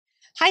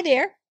Hi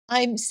there,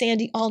 I'm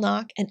Sandy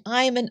Allnock and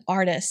I'm an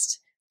artist.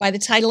 By the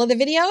title of the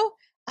video,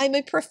 I'm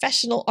a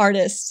professional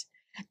artist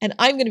and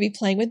I'm going to be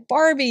playing with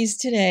Barbies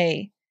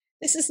today.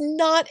 This is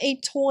not a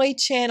toy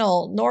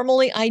channel.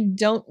 Normally I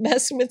don't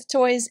mess with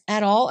toys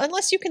at all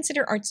unless you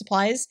consider art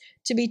supplies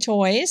to be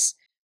toys.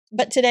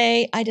 But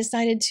today I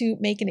decided to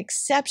make an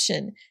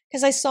exception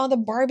because I saw the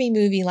Barbie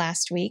movie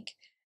last week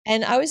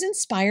and I was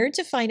inspired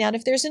to find out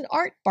if there's an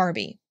art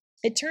Barbie.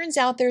 It turns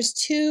out there's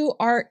two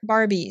art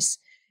Barbies.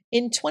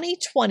 In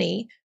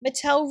 2020,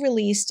 Mattel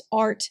released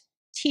Art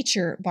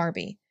Teacher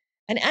Barbie.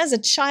 And as a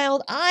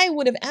child, I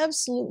would have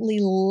absolutely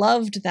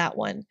loved that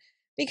one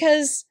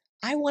because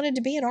I wanted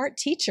to be an art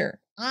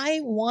teacher. I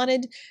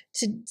wanted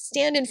to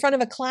stand in front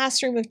of a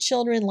classroom of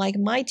children like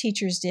my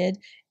teachers did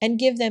and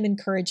give them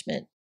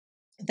encouragement.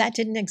 That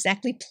didn't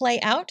exactly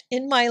play out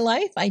in my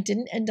life. I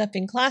didn't end up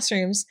in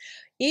classrooms,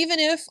 even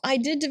if I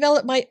did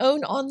develop my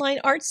own online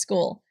art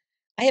school.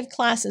 I have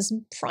classes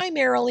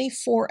primarily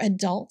for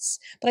adults,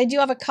 but I do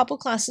have a couple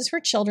classes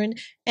for children,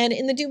 and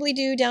in the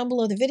doobly-doo down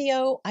below the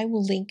video, I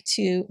will link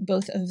to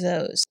both of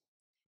those.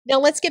 Now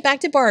let's get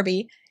back to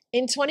Barbie.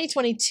 In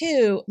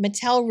 2022,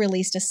 Mattel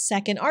released a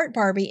second art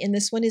Barbie, and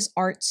this one is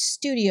Art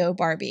Studio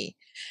Barbie.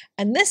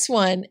 And this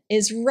one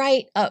is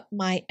right up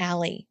my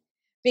alley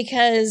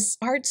because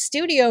Art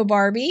Studio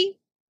Barbie,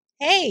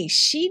 hey,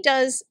 she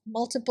does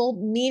multiple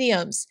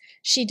mediums.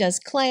 She does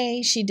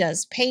clay, she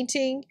does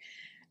painting,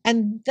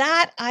 and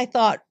that I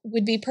thought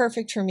would be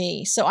perfect for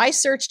me. So I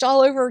searched all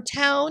over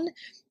town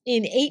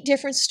in 8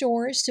 different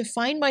stores to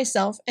find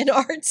myself an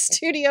Art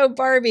Studio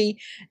Barbie,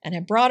 and I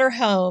brought her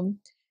home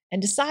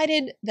and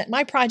decided that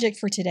my project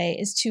for today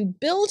is to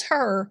build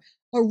her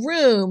a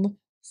room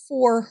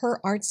for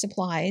her art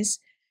supplies.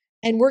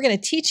 And we're going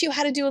to teach you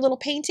how to do a little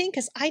painting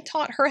because I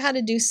taught her how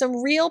to do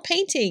some real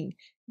painting.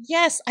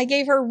 Yes, I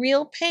gave her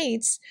real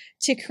paints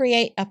to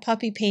create a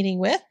puppy painting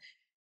with.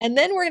 And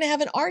then we're going to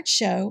have an art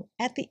show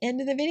at the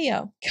end of the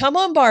video. Come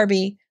on,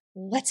 Barbie.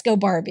 Let's go,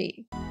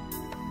 Barbie.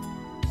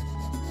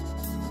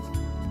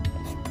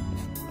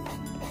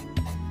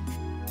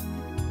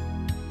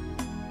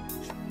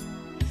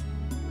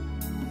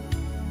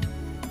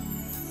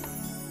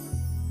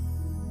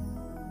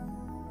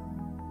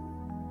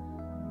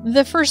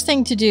 The first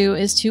thing to do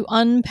is to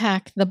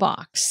unpack the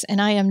box.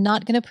 And I am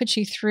not going to put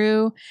you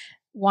through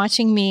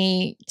watching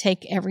me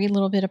take every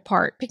little bit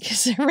apart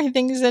because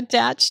everything's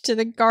attached to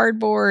the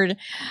cardboard.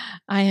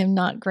 I am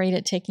not great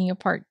at taking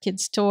apart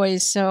kids'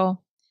 toys, so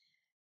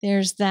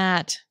there's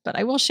that. But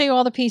I will show you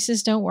all the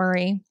pieces, don't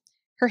worry.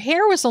 Her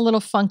hair was a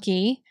little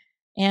funky,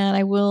 and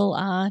I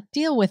will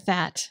deal with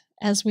that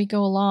as we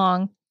go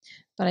along.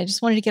 But I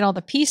just wanted to get all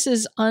the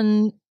pieces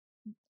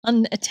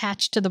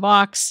unattached to the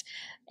box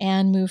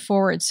and move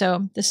forward.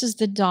 So this is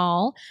the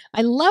doll.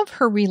 I love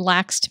her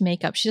relaxed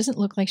makeup. She doesn't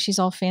look like she's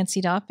all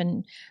fancied up,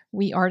 and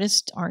we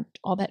artists aren't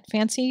all that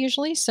fancy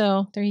usually.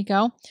 So there you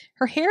go.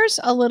 Her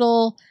hair's a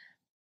little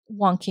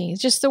wonky.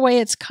 Just the way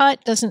it's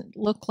cut doesn't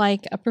look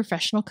like a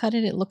professional cut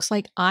it. It looks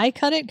like I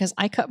cut it because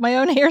I cut my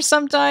own hair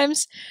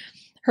sometimes.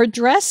 Her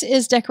dress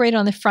is decorated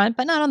on the front,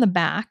 but not on the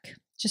back.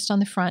 Just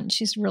on the front.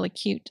 She's really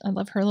cute. I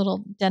love her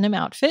little denim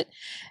outfit.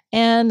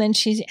 And then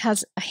she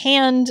has a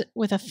hand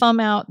with a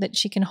thumb out that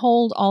she can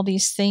hold all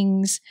these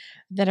things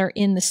that are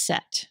in the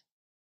set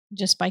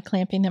just by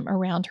clamping them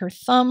around her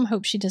thumb.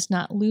 Hope she does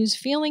not lose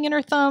feeling in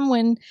her thumb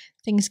when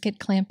things get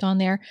clamped on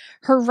there.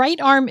 Her right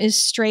arm is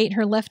straight.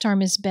 Her left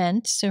arm is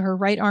bent. So her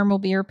right arm will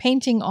be her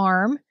painting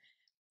arm,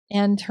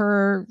 and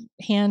her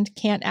hand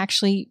can't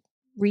actually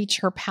reach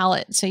her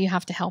palette. So you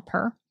have to help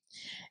her.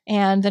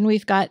 And then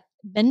we've got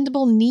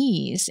bendable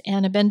knees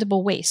and a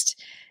bendable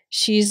waist.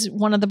 She's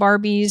one of the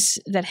Barbies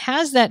that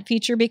has that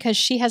feature because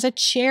she has a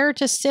chair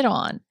to sit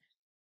on.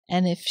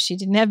 And if she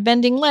didn't have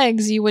bending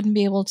legs, you wouldn't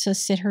be able to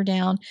sit her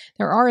down.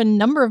 There are a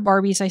number of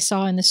Barbies I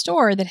saw in the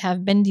store that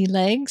have bendy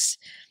legs,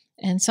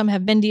 and some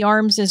have bendy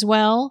arms as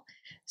well.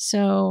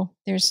 So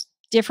there's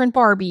different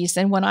Barbies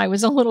than when I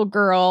was a little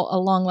girl a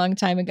long, long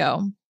time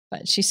ago.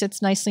 But she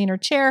sits nicely in her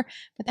chair,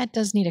 but that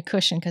does need a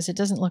cushion because it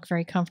doesn't look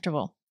very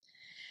comfortable.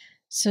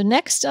 So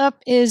next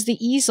up is the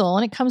easel,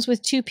 and it comes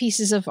with 2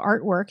 pieces of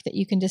artwork that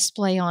you can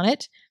display on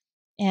it.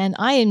 And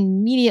I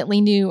immediately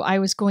knew I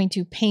was going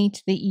to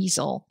paint the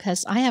easel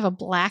because I have a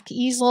black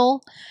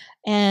easel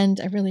and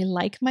I really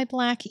like my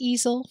black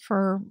easel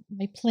for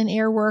my plein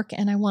air work,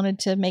 and I wanted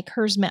to make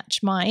hers match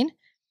mine.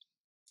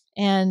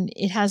 And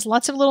it has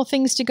lots of little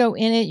things to go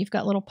in it. You've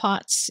got little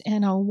pots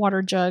and a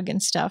water jug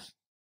and stuff.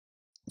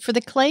 For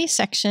the clay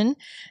section,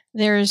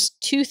 there's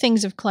 2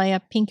 things of clay, a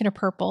pink and a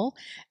purple,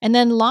 and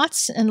then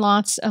lots and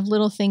lots of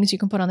little things you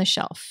can put on the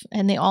shelf.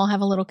 And they all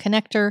have a little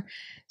connector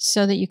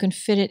so that you can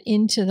fit it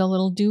into the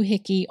little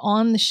doohickey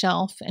on the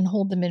shelf and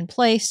hold them in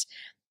place.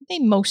 They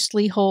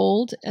mostly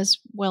hold as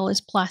well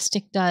as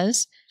plastic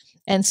does.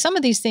 And some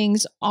of these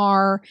things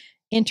are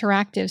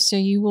interactive, so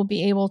you will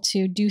be able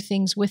to do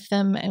things with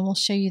them, and we'll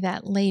show you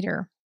that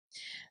later.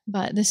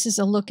 But this is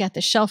a look at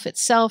the shelf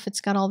itself.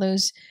 It's got all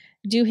those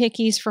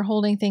doohickeys for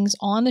holding things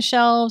on the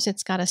shelves.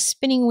 It's got a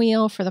spinning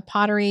wheel for the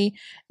pottery,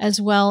 as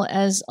well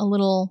as a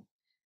little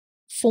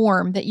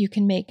form that you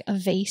can make a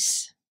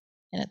vase,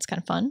 and it's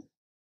kind of fun.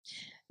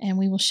 And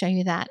we will show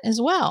you that as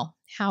well,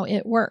 how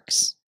it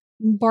works.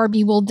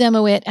 Barbie will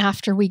demo it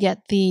after we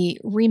get the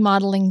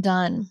remodeling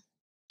done.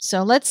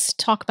 So let's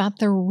talk about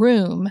the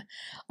room.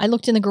 I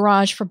looked in the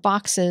garage for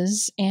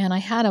boxes, and I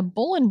had a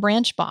Boll and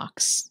Branch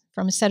box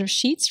from a set of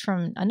sheets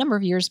from a number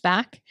of years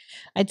back.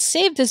 I'd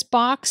saved this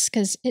box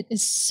because it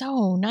is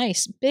so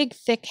nice. Big,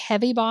 thick,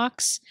 heavy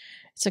box.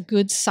 It's a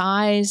good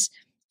size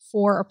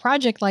for a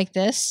project like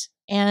this.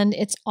 And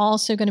it's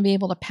also going to be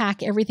able to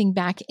pack everything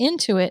back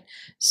into it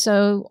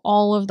so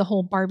all of the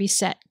whole Barbie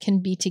set can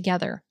be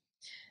together.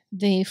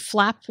 The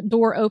flap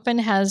door open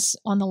has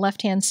on the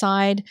left-hand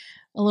side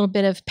a little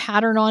bit of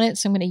pattern on it.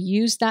 So I'm going to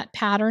use that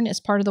pattern as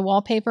part of the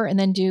wallpaper and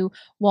then do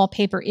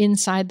wallpaper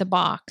inside the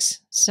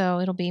box. So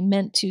it'll be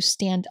meant to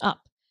stand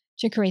up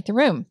to create the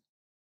room.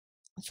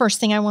 The first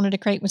thing I wanted to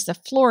create was the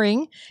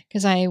flooring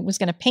because I was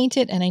going to paint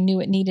it and I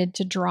knew it needed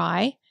to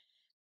dry.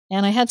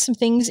 And I had some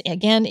things,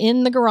 again,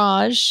 in the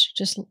garage,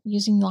 just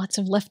using lots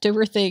of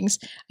leftover things.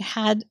 I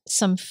had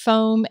some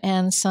foam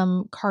and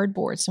some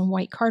cardboard, some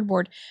white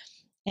cardboard,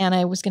 and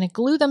I was going to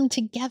glue them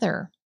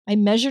together. I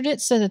measured it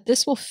so that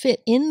this will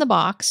fit in the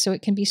box so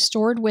it can be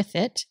stored with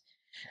it.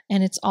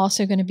 And it's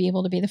also going to be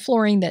able to be the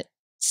flooring that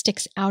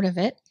sticks out of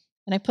it.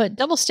 And I put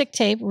double stick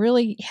tape,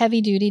 really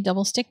heavy duty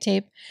double stick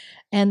tape,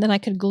 and then I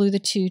could glue the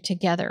two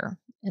together.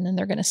 And then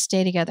they're going to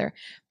stay together.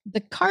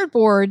 The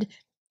cardboard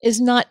is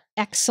not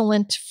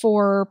excellent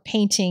for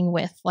painting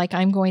with like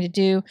I'm going to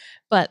do,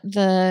 but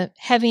the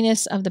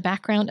heaviness of the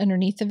background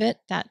underneath of it,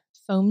 that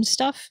foam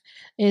stuff,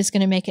 is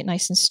going to make it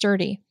nice and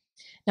sturdy.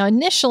 Now,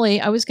 initially,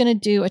 I was going to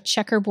do a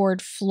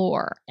checkerboard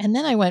floor, and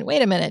then I went,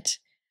 wait a minute,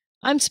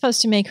 I'm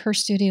supposed to make her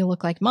studio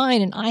look like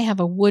mine, and I have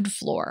a wood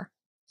floor.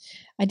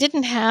 I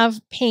didn't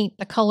have paint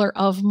the color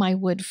of my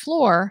wood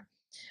floor,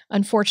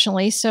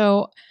 unfortunately,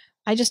 so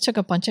I just took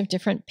a bunch of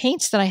different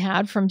paints that I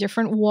had from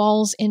different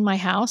walls in my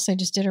house. I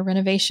just did a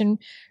renovation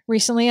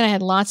recently, and I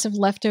had lots of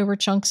leftover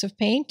chunks of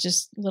paint,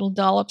 just little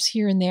dollops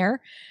here and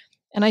there.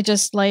 And I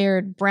just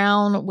layered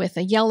brown with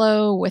a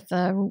yellow, with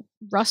a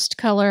rust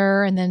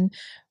color, and then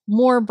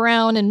more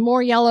brown and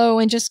more yellow,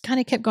 and just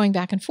kind of kept going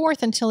back and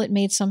forth until it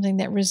made something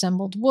that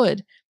resembled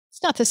wood.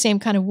 It's not the same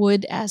kind of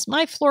wood as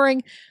my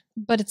flooring,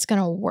 but it's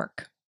going to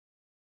work.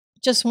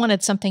 Just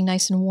wanted something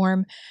nice and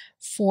warm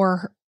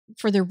for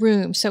the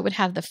room so it would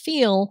have the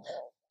feel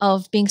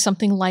of being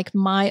something like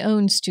my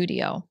own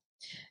studio.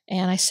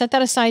 And I set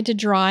that aside to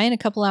dry, and a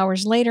couple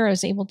hours later I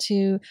was able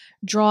to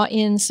draw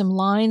in some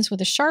lines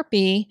with a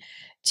Sharpie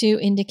to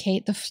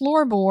indicate the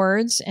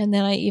floorboards, and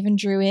then I even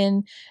drew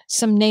in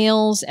some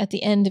nails at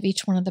the end of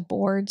each one of the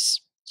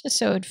boards just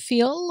so it would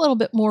feel a little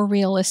bit more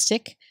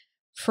realistic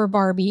for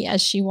Barbie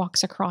as she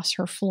walks across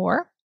her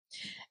floor.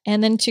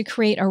 And then to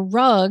create a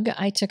rug,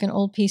 I took an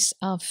old piece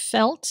of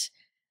felt,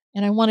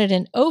 and I wanted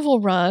an oval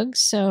rug,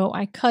 so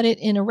I cut it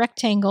in a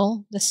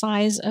rectangle, the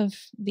size of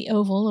the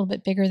oval, a little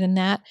bit bigger than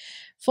that,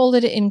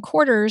 folded it in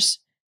quarters,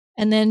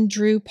 and then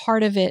drew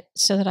part of it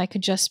so that I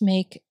could just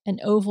make an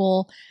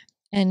oval.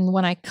 And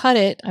when I cut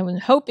it, I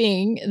was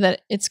hoping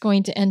that it's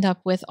going to end up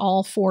with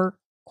all four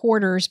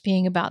quarters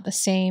being about the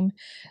same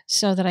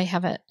so that I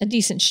have a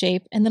decent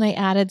shape. And then I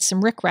added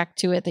some rickrack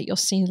to it that you'll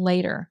see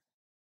later.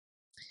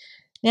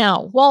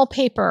 Now,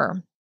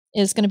 wallpaper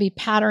is going to be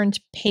patterned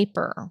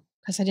paper,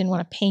 because I didn't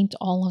want to paint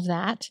all of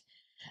that.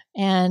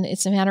 And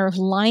it's a matter of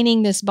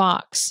lining this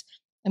box.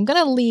 I'm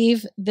going to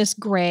leave this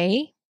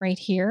gray right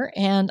here,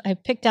 and I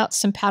picked out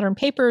some pattern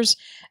papers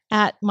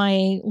at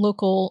my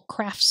local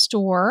craft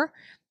store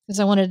because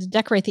I wanted to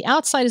decorate the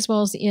outside as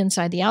well as the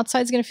inside. The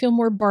outside is going to feel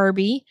more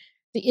Barbie.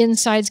 The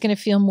inside is going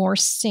to feel more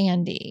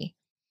sandy.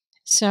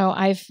 So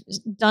I've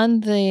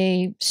done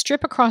the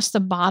strip across the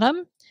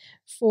bottom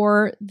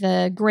for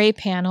the gray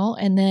panel,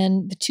 and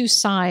then the two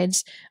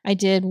sides, I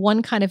did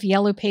one kind of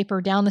yellow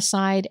paper down the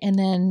side and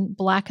then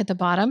black at the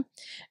bottom.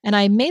 And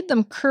I made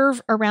them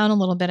curve around a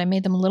little bit. I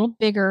made them a little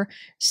bigger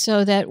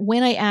so that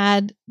when I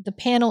add the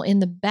panel in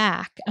the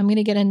back, I'm going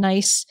to get a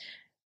nice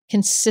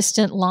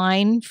consistent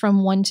line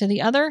from one to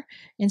the other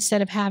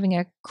instead of having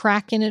a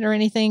crack in it or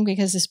anything,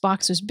 because this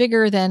box was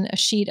bigger than a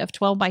sheet of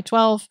 12 by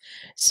 12.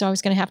 So I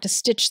was going to have to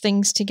stitch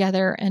things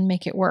together and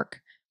make it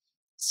work.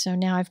 So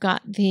now I've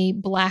got the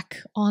black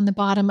on the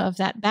bottom of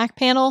that back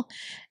panel,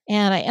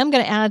 and I am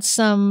going to add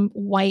some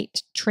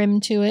white trim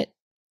to it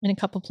in a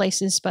couple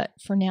places, but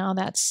for now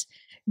that's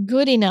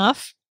good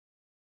enough.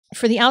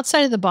 For the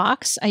outside of the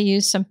box, I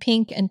used some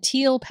pink and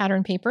teal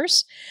pattern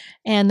papers,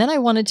 and then I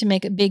wanted to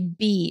make a big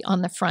bee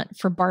on the front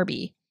for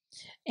Barbie.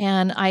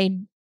 And I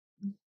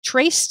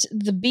traced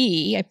the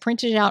bee, I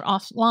printed it out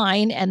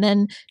offline, and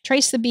then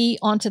traced the bee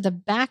onto the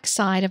back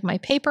side of my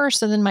paper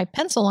so then my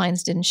pencil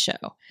lines didn't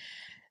show.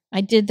 I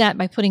did that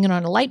by putting it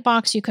on a light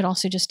box. You could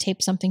also just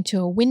tape something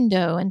to a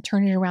window and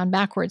turn it around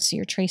backwards so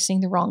you're tracing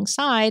the wrong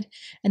side,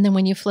 and then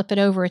when you flip it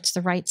over, it's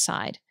the right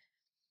side.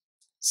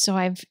 So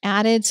I've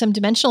added some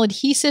dimensional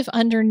adhesive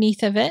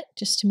underneath of it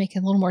just to make it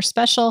a little more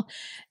special.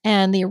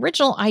 And the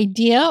original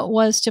idea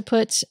was to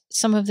put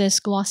some of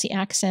this Glossy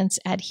Accents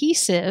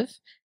adhesive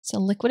It's a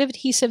liquid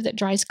adhesive that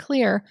dries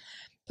clear.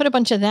 Put a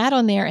bunch of that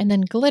on there and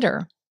then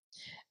glitter.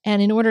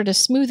 And in order to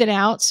smooth it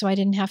out so I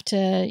didn't have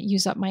to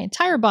use up my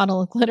entire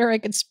bottle of glitter, I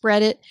could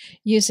spread it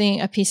using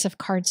a piece of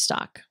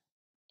cardstock.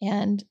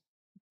 And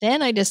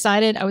then I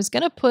decided I was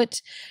going to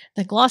put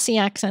the glossy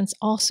accents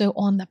also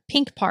on the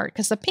pink part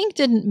because the pink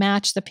didn't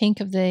match the pink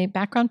of the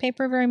background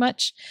paper very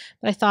much.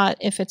 But I thought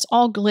if it's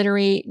all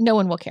glittery, no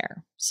one will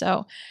care.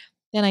 So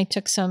then I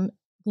took some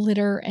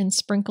glitter and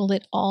sprinkled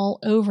it all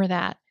over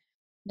that.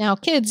 Now,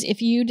 kids,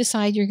 if you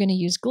decide you're going to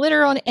use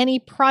glitter on any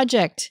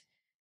project,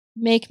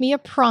 make me a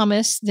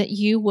promise that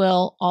you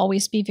will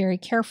always be very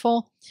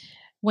careful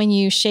when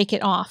you shake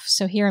it off.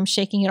 So here I'm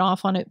shaking it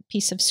off on a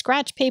piece of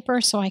scratch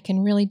paper so I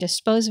can really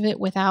dispose of it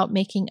without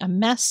making a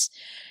mess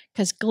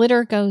because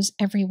glitter goes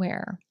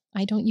everywhere.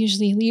 I don't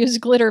usually use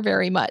glitter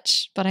very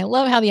much, but I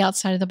love how the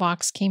outside of the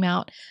box came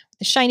out with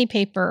the shiny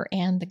paper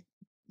and the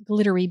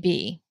glittery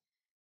bee.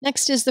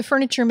 Next is the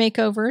furniture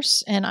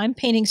makeovers, and I'm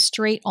painting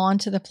straight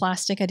onto the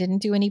plastic. I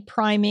didn't do any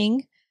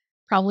priming.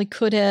 Probably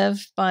could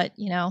have, but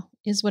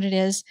is what it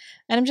is.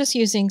 And I'm just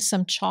using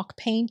some chalk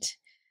paint.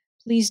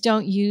 Please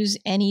don't use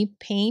any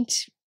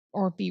paint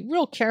or be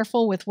real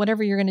careful with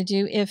whatever you're going to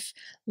do if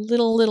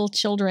little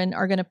children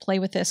are going to play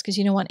with this because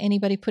you don't want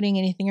anybody putting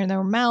anything in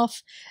their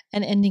mouth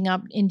and ending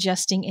up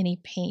ingesting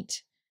any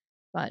paint.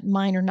 But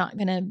mine are not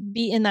going to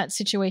be in that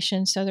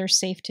situation, so they're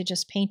safe to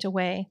just paint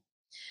away.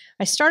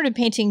 I started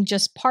painting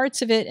just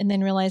parts of it and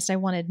then realized I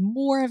wanted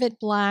more of it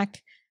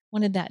black,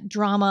 wanted that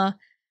drama.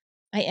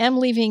 I am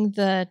leaving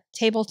the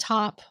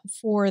tabletop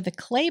for the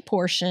clay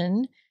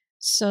portion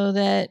so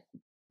that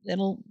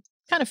it'll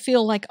kind of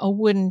feel like a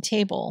wooden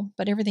table,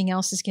 but everything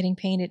else is getting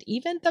painted.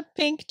 Even the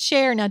pink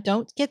chair. Now,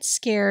 don't get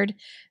scared.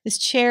 This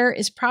chair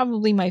is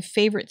probably my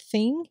favorite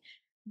thing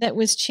that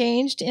was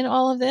changed in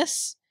all of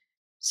this.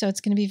 So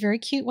it's going to be very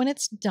cute when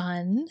it's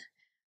done,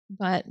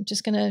 but I'm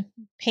just going to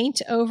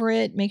paint over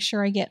it, make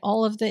sure I get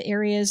all of the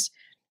areas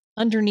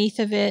underneath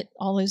of it,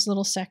 all those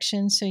little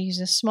sections. So use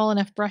a small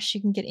enough brush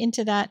you can get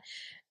into that.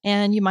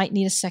 And you might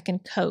need a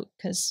second coat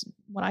because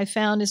what I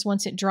found is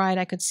once it dried,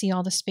 I could see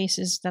all the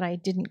spaces that I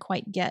didn't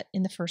quite get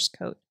in the first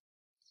coat.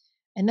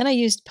 And then I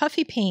used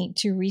puffy paint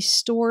to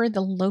restore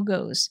the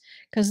logos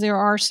because there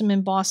are some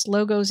embossed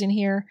logos in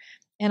here.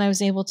 And I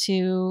was able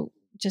to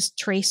just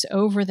trace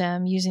over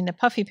them using the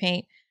puffy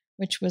paint,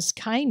 which was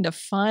kind of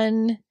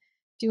fun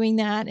doing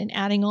that and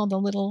adding all the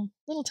little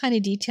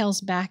tiny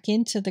details back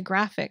into the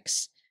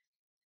graphics.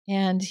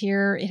 And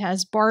here it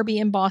has Barbie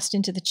embossed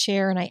into the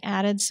chair, and I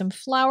added some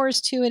flowers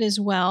to it as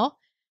well.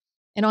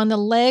 And on the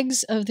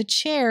legs of the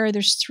chair,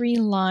 there's 3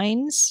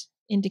 lines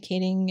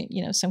indicating,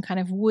 some kind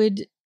of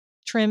wood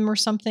trim or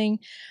something.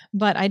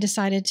 But I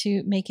decided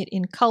to make it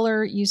in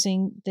color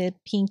using the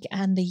pink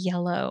and the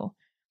yellow.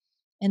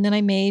 And then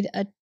I made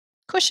a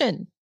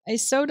cushion. I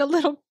sewed a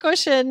little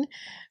cushion,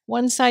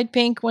 one side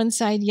pink, one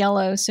side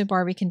yellow, so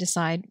Barbie can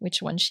decide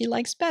which one she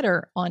likes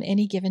better on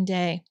any given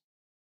day.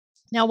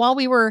 Now, while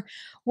we were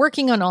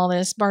working on all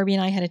this, Barbie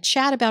and I had a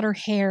chat about her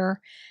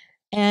hair,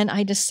 and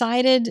I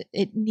decided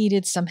it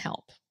needed some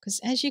help. Because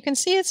as you can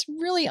see, it's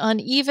really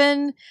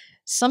uneven,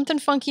 something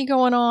funky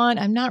going on.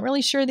 I'm not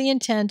really sure the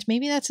intent.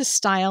 Maybe that's a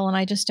style, and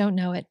I just don't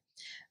know it.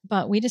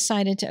 But we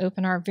decided to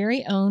open our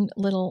very own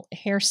little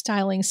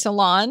hairstyling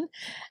salon,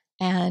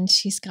 and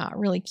she's got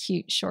really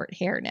cute short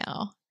hair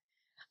now.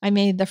 I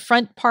made the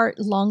front part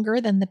longer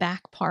than the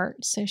back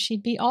part, so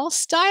she'd be all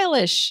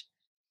stylish.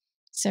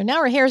 So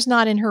now her hair's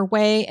not in her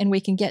way and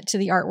we can get to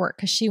the artwork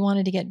because she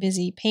wanted to get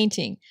busy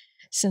painting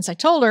since I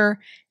told her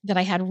that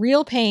I had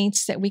real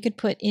paints that we could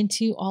put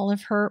into all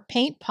of her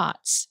paint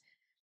pots.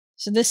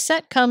 So this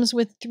set comes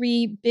with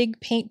 3 big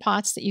paint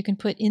pots that you can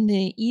put in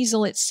the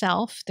easel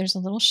itself. There's a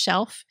little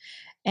shelf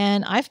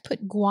and I've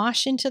put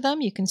gouache into them.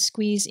 You can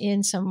squeeze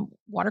in some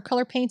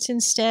watercolor paints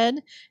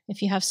instead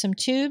if you have some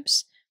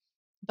tubes.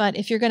 But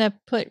if you're going to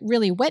put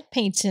really wet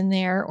paints in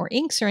there or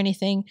inks or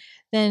anything,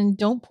 then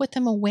don't put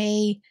them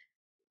away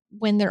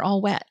when they're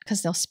all wet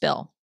because they'll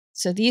spill.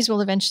 So these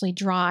will eventually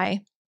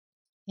dry.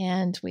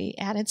 And we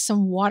added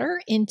some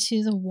water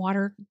into the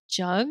water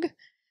jug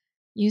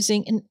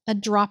using a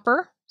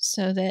dropper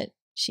so that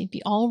she'd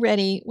be all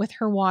ready with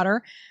her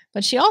water.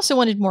 But she also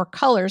wanted more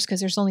colors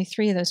because there's only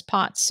 3 of those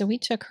pots. So we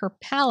took her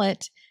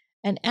palette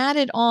and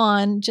added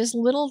on just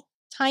little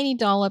tiny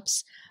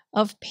dollops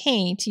of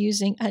paint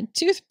using a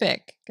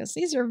toothpick because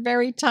these are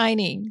very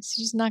tiny.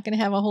 She's not going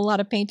to have a whole lot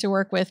of paint to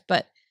work with,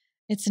 but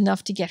it's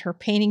enough to get her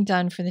painting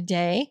done for the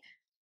day.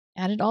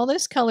 Added all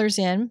those colors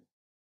in.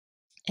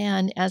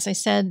 And as I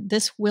said,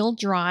 this will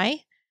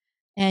dry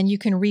and you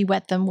can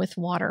re-wet them with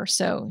water.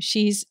 So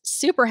she's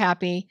super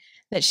happy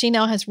that she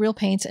now has real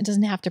paints and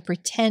doesn't have to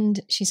pretend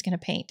she's going to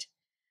paint.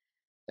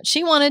 But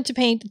she wanted to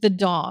paint the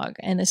dog.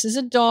 And this is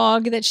a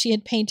dog that she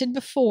had painted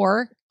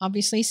before,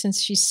 obviously, since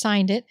she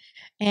signed it.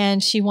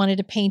 And she wanted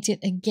to paint it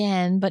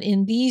again, but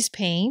in these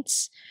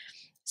paints.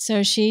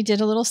 So she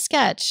did a little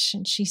sketch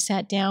and she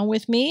sat down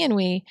with me and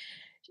we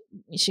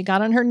she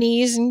got on her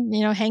knees and,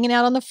 hanging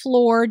out on the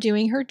floor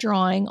doing her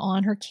drawing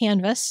on her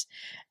canvas.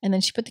 And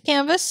then she put the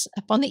canvas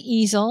up on the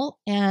easel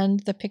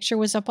and the picture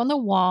was up on the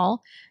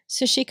wall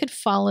so she could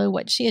follow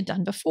what she had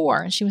done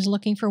before. And she was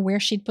looking for where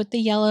she'd put the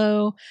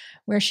yellow,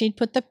 where she'd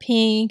put the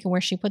pink, and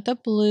where she put the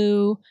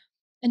blue,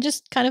 and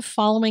just kind of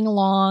following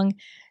along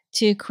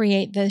to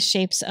create the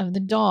shapes of the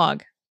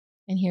dog.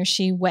 And here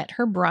she wet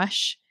her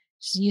brush.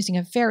 She's using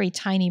a very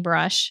tiny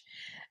brush.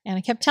 And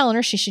I kept telling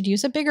her she should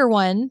use a bigger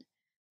one,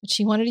 but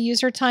she wanted to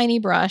use her tiny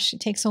brush. It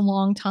takes a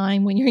long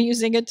time when you're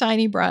using a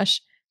tiny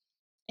brush.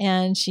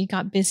 And she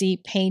got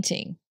busy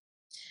painting.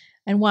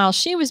 And while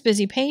she was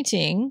busy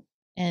painting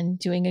and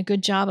doing a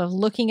good job of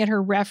looking at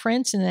her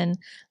reference and then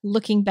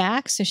looking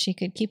back so she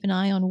could keep an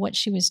eye on what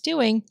she was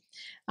doing,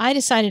 I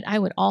decided I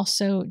would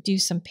also do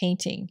some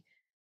painting.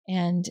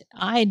 And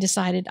I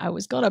decided I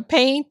was going to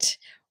paint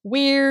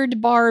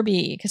Weird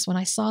Barbie, because when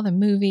I saw the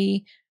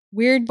movie,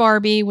 Weird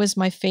Barbie was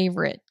my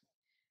favorite,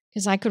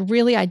 because I could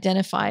really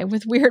identify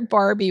with Weird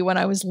Barbie when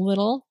I was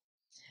little.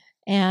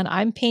 And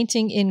I'm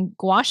painting in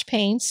gouache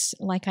paints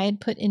like I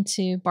had put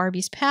into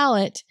Barbie's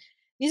palette.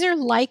 These are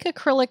like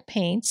acrylic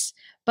paints,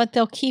 but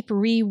they'll keep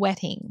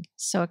re-wetting.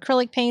 So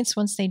acrylic paints,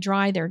 once they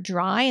dry, they're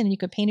dry and you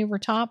could paint over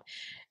top.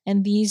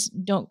 And these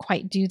don't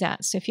quite do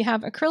that. So if you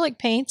have acrylic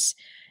paints,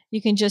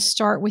 you can just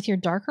start with your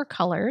darker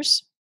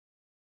colors,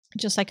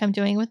 just like I'm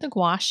doing with the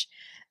gouache,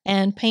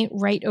 and paint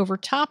right over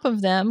top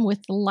of them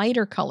with the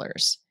lighter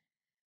colors.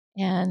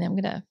 And I'm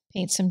going to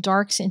paint some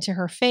darks into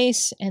her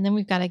face, and then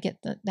we've got to get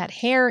that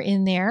hair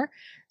in there.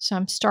 So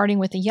I'm starting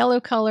with a yellow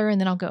color, and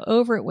then I'll go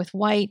over it with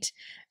white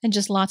and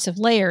just lots of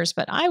layers.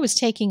 But I was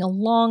taking a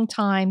long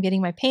time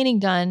getting my painting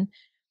done,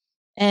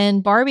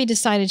 and Barbie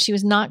decided she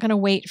was not going to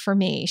wait for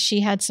me.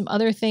 She had some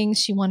other things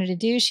she wanted to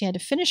do. She had to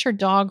finish her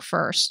dog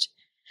first.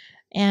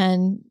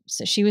 And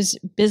so she was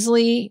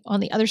busily on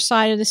the other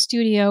side of the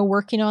studio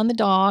working on the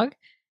dog.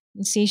 You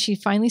can see she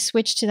finally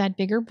switched to that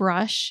bigger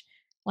brush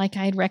like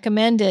I had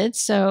recommended.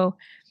 So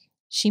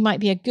she might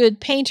be a good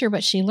painter,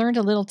 but she learned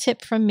a little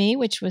tip from me,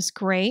 which was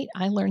great.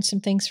 I learned some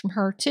things from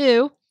her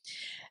too.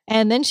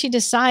 And then she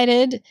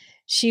decided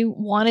she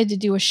wanted to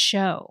do a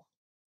show.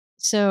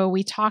 So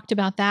we talked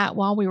about that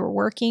while we were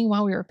working,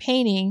 while we were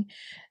painting,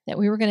 that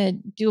we were going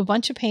to do a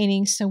bunch of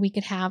paintings so we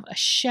could have a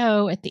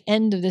show at the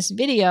end of this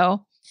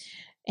video.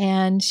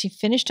 And she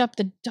finished up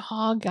the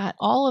dog, got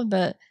all of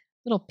the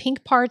little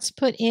pink parts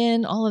put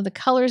in, all of the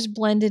colors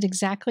blended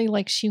exactly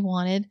like she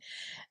wanted.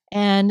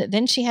 And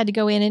then she had to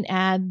go in and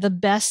add the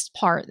best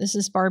part. This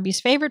is Barbie's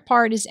favorite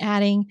part, is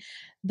adding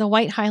the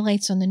white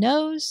highlights on the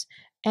nose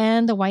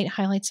and the white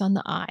highlights on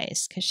the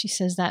eyes, because she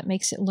says that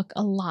makes it look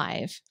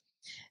alive.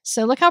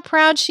 So look how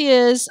proud she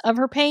is of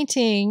her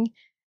painting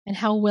and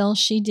how well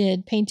she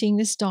did painting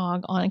this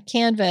dog on a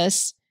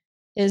canvas.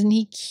 Isn't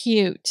he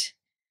cute?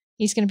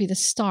 He's going to be the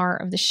star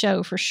of the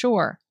show for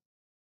sure.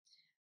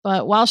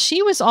 But while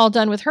she was all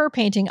done with her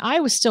painting,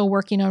 I was still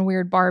working on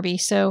Weird Barbie.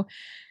 So,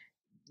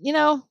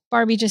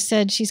 Barbie just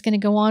said she's going to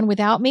go on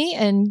without me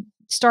and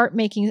start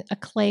making a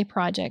clay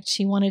project.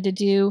 She wanted to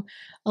do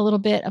a little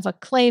bit of a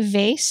clay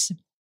vase.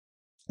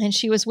 And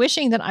she was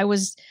wishing that I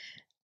was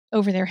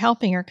over there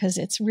helping her, because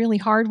it's really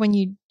hard when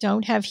you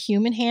don't have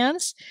human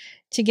hands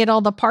to get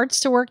all the parts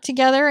to work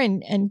together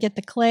and get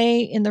the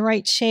clay in the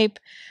right shape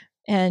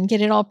and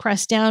get it all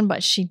pressed down.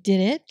 But she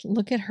did it.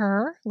 Look at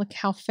her. Look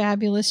how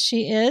fabulous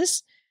she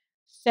is.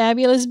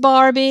 Fabulous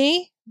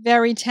Barbie.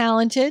 Very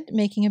talented,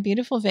 making a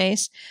beautiful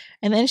vase.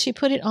 And then she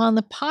put it on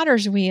the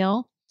potter's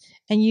wheel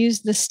and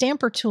used the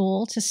stamper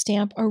tool to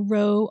stamp a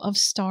row of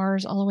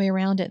stars all the way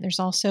around it. There's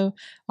also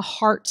a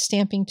heart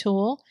stamping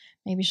tool.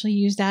 Maybe she'll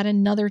use that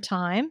another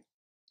time.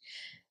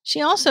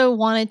 She also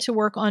wanted to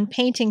work on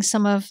painting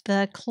some of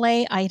the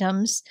clay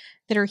items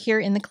that are here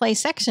in the clay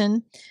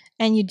section.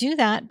 And you do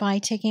that by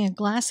taking a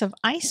glass of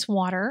ice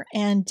water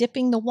and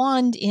dipping the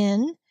wand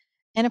in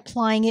and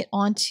applying it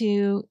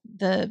onto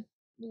the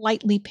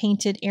lightly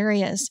painted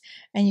areas.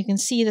 And you can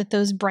see that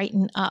those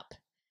brighten up.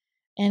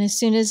 And as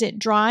soon as it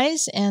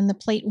dries and the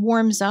plate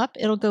warms up,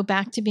 it'll go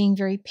back to being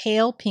very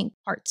pale pink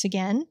parts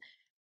again.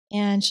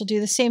 And she'll do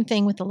the same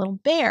thing with the little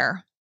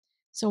bear.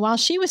 So while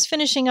she was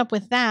finishing up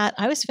with that,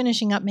 I was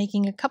finishing up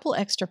making a couple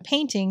extra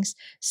paintings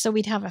so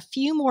we'd have a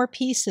few more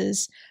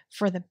pieces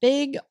for the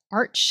big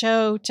art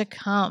show to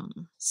come.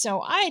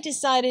 So I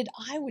decided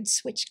I would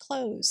switch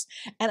clothes,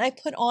 and I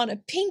put on a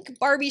pink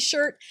Barbie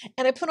shirt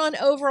and I put on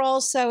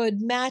overalls so it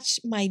would match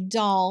my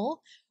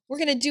doll. We're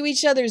going to do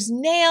each other's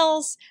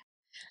nails,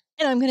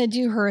 and I'm going to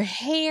do her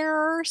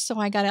hair. So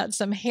I got out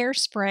some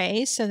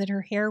hairspray so that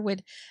her hair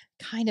would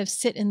kind of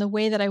sit in the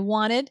way that I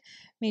wanted.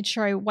 Made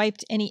sure I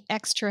wiped any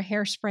extra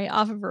hairspray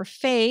off of her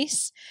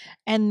face.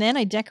 And then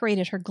I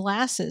decorated her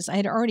glasses. I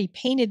had already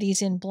painted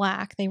these in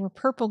black. They were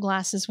purple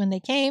glasses when they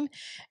came.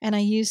 And I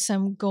used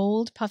some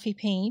gold puffy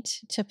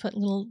paint to put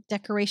little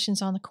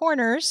decorations on the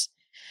corners.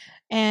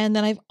 And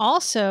then I've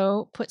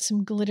also put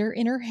some glitter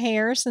in her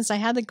hair since I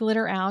had the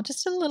glitter out,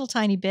 just a little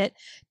tiny bit,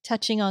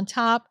 touching on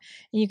top.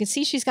 And you can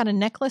see she's got a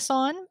necklace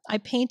on. I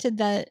painted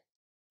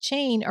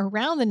chain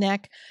around the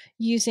neck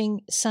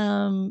using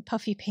some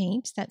puffy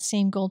paint, that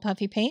same gold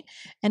puffy paint,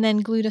 and then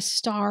glued a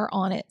star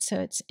on it. So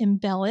it's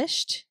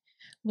embellished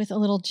with a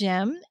little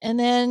gem. And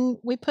then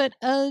we put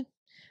a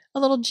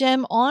little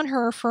gem on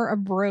her for a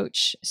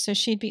brooch. So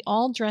she'd be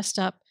all dressed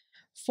up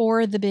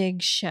for the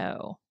big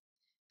show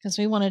because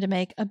we wanted to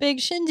make a big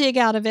shindig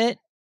out of it.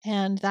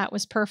 And that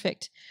was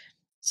perfect.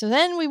 So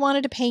then we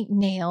wanted to paint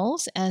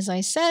nails, as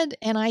I said,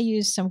 and I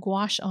used some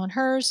gouache on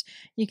hers.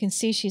 You can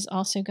see she's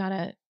also got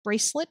a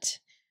bracelet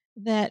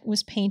that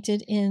was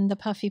painted in the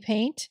puffy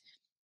paint.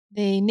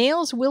 The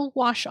nails will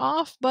wash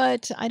off,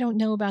 but I don't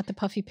know about the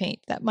puffy paint.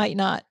 That might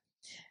not.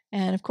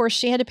 And of course,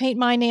 she had to paint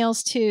my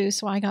nails too,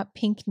 so I got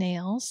pink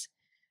nails.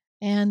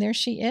 And there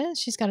she is.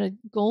 She's got a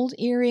gold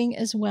earring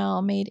as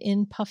well, made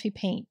in puffy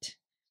paint.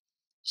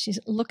 She's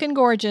looking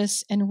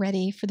gorgeous and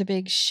ready for the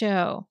big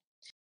show.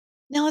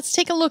 Now let's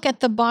take a look at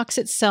the box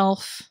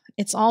itself.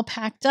 It's all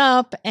packed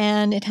up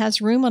and it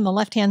has room on the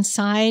left-hand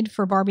side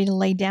for Barbie to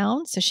lay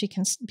down so she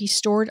can be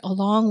stored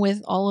along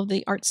with all of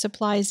the art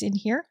supplies in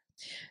here.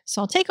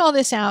 So I'll take all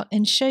this out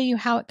and show you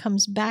how it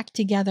comes back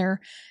together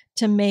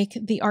to make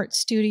the art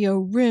studio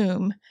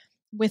room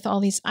with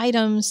all these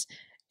items.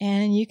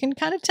 And you can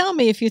kind of tell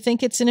me if you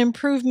think it's an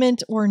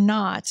improvement or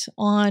not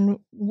on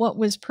what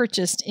was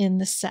purchased in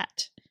the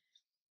set.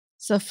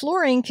 So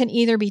flooring can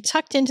either be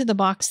tucked into the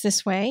box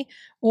this way,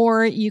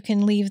 or you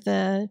can leave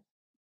the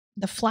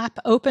flap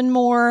open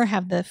more,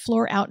 have the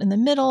floor out in the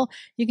middle.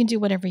 You can do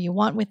whatever you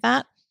want with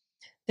that.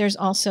 There's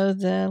also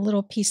the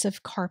little piece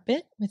of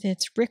carpet with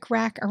its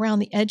rickrack around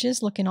the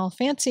edges looking all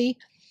fancy.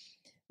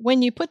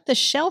 When you put the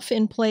shelf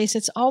in place,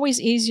 it's always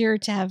easier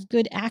to have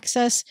good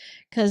access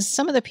because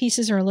some of the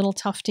pieces are a little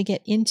tough to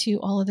get into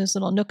all of those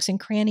little nooks and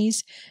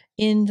crannies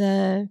in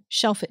the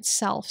shelf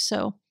itself.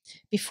 So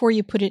before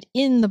you put it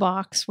in the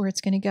box where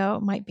it's going to go,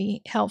 it might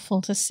be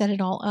helpful to set it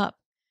all up.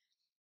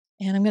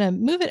 And I'm going to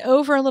move it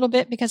over a little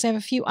bit because I have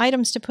a few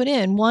items to put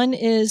in. One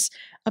is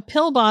a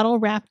pill bottle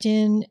wrapped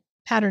in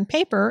patterned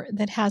paper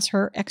that has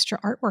her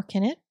extra artwork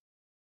in it.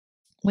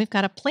 We've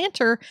got a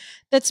planter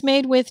that's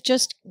made with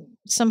just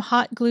some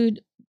hot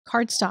glued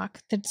cardstock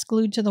that's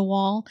glued to the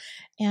wall,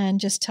 and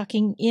just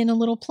tucking in a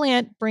little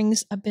plant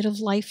brings a bit of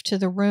life to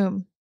the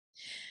room.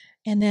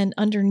 And then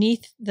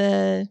underneath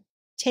the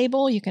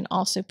table, you can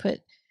also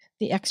put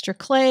the extra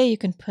clay, you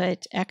can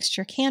put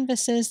extra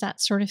canvases,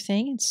 that sort of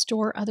thing, and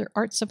store other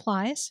art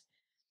supplies.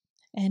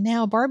 And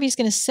now Barbie's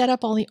going to set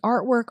up all the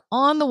artwork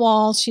on the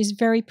walls. She's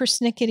very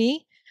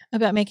persnickety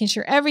about making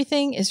sure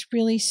everything is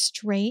really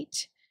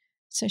straight.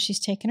 So she's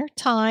taking her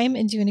time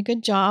and doing a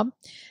good job.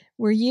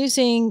 We're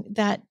using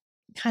that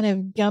kind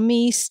of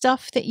gummy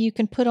stuff that you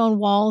can put on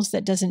walls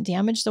that doesn't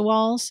damage the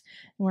walls.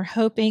 And we're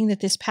hoping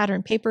that this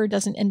pattern paper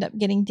doesn't end up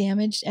getting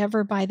damaged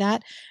ever by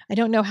that. I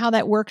don't know how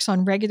that works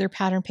on regular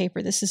pattern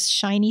paper. This is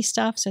shiny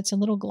stuff, so it's a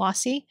little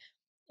glossy,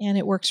 and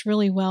it works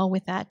really well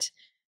with that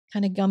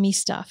kind of gummy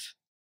stuff.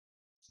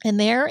 And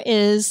there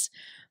is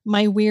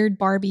my weird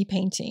Barbie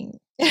painting.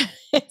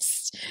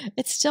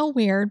 It's still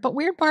weird, but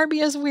Weird Barbie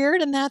is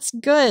weird, and that's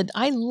good.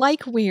 I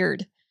like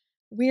weird.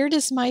 Weird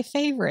is my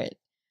favorite.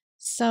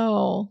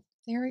 So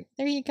there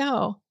you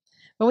go.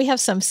 But we have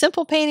some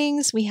simple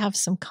paintings. We have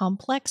some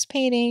complex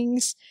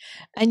paintings.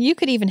 And you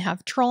could even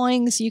have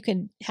drawings. You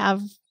could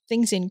have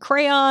things in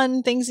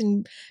crayon, things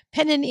in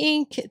pen and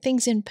ink,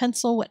 things in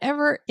pencil,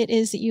 whatever it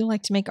is that you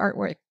like to make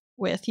artwork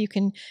with. You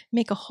can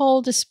make a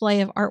whole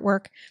display of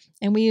artwork.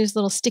 And we use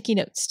little sticky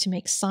notes to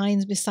make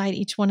signs beside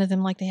each one of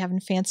them like they have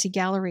in fancy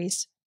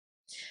galleries.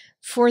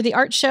 For the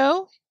art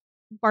show,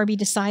 Barbie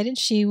decided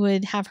she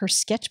would have her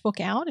sketchbook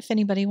out if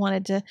anybody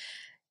wanted to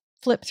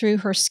flip through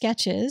her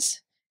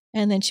sketches.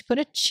 And then she put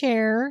a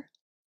chair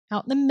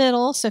out in the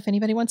middle, so if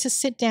anybody wants to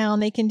sit down,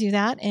 they can do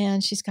that.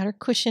 And she's got her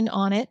cushion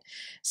on it,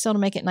 so it'll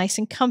make it nice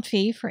and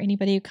comfy for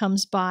anybody who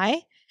comes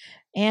by.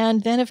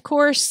 And then, of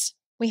course,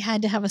 we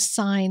had to have a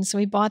sign. So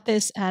we bought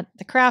this at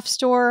the craft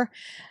store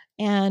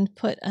and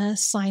put a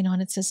sign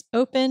on it that says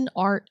Open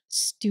Art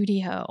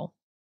Studio.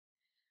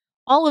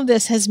 All of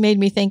this has made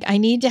me think I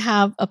need to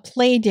have a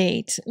play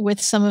date with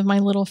some of my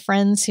little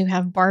friends who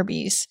have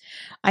Barbies.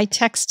 I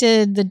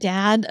texted the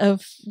dad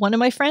of one of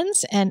my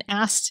friends and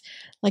asked,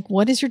 like,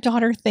 what does your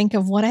daughter think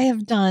of what I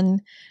have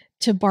done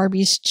to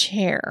Barbie's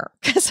chair?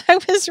 Because I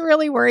was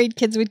really worried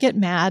kids would get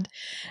mad,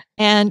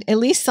 and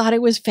Elise thought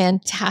it was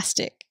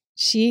fantastic.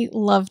 She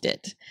loved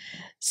it.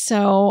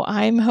 So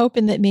I'm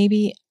hoping that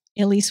maybe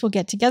Elise will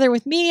get together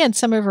with me and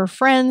some of her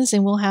friends,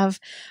 and we'll have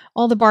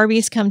all the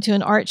Barbies come to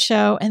an art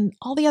show, and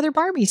all the other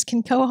Barbies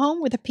can go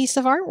home with a piece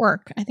of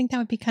artwork. I think that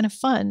would be kind of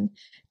fun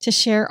to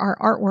share our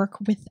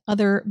artwork with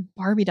other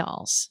Barbie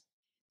dolls.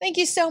 Thank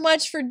you so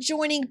much for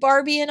joining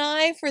Barbie and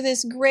I for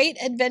this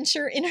great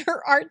adventure in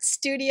her art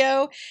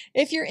studio.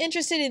 If you're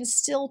interested in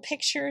still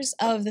pictures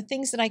of the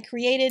things that I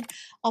created,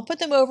 I'll put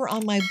them over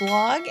on my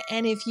blog.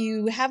 And if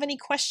you have any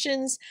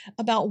questions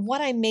about what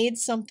I made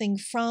something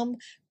from,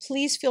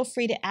 please feel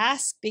free to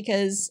ask,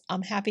 because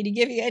I'm happy to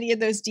give you any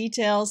of those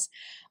details.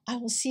 I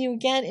will see you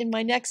again in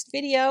my next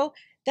video.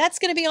 That's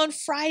going to be on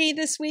Friday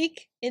this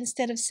week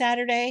instead of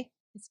Saturday.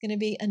 It's going to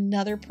be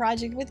another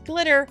project with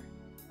glitter.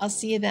 I'll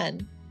see you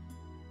then.